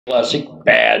Classic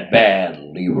Bad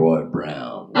Leroy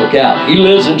Brown. Look out. He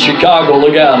lives in Chicago.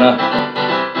 Look out now.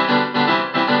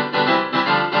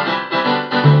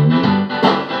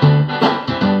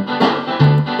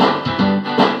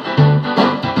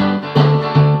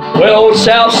 Well,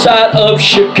 south side of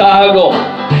Chicago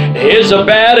is the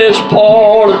baddest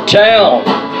part of town.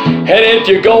 And if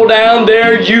you go down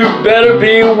there, you better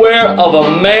beware of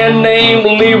a man named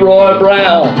Leroy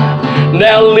Brown.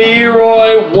 Now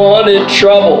Leroy wanted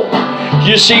trouble.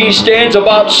 You see, he stands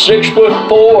about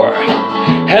 6'4",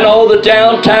 and all the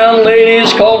downtown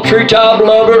ladies call treetop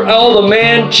lover. All the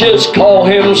men just call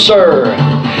him sir.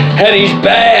 And he's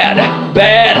bad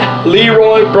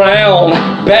Leroy Brown,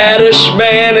 baddest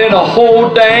man in a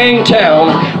whole dang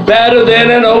town, badder than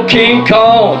an old King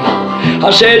Kong.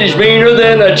 I said he's meaner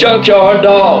than a junkyard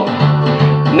dog.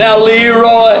 Now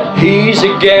Leroy, he's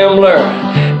a gambler,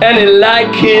 and he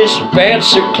liked his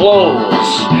fancy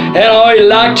clothes, and all he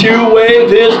liked to wave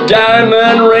his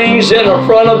diamond rings in the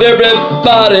front of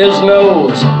everybody's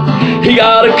nose. He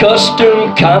got a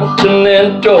custom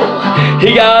Continental,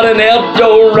 he got an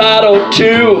Eldorado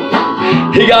too.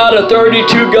 He got a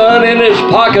 32 gun in his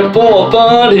pocket full of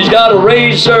fun. He's got a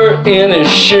razor in his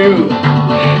shoe,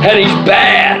 and he's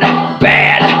bad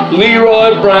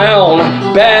Leroy Brown,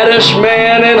 baddest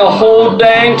man in a whole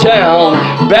dang town,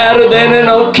 badder than an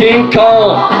old King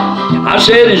Kong. I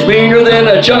said he's meaner than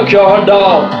a junkyard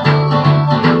dog.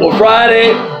 Well,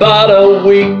 Friday, about a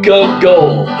week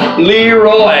ago,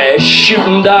 Leroy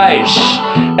shooting dice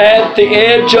at the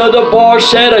edge of the bar.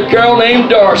 Said a girl named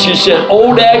Darcy. Said,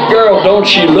 "Oh, that girl, don't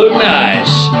she look nice?"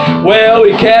 Well,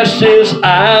 he cast his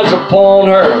eyes upon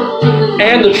her,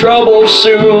 and the trouble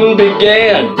soon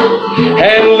began.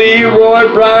 And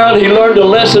Leroy Brown, he learned a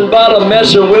lesson about a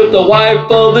messing with the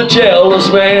wife of the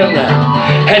jealous man.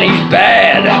 And he's bad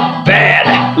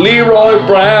Leroy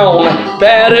Brown,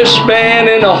 baddest man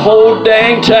in the whole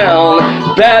dang town,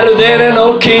 badder than an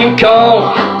old King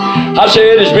Kong. I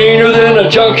said he's meaner than a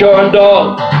junkyard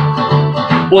dog.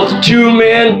 Well, the two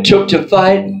men took to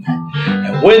fighting,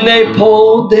 and when they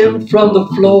pulled them from the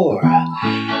floor,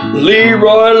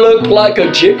 Leroy looked like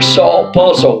a jigsaw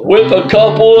puzzle with a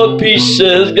couple of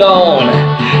pieces gone.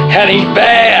 And he's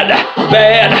bad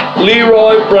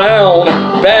Leroy Brown,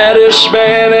 baddest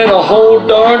man in a whole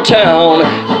darn town,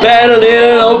 badder than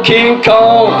an old King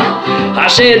Kong. I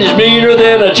said he's meaner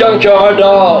than a junkyard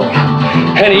dog.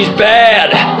 And he's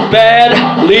bad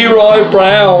Leroy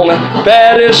Brown,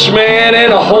 baddest man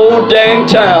in a whole dang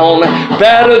town,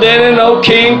 badder than an old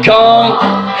King Kong.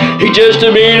 He's just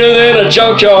a meaner than a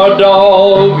junkyard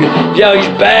dog. Yeah, he's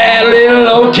badder than an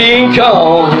old King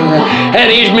Kong,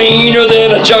 and he's meaner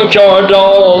than a junkyard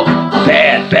dog.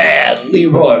 Bad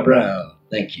Leroy Brown.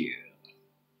 Thank you.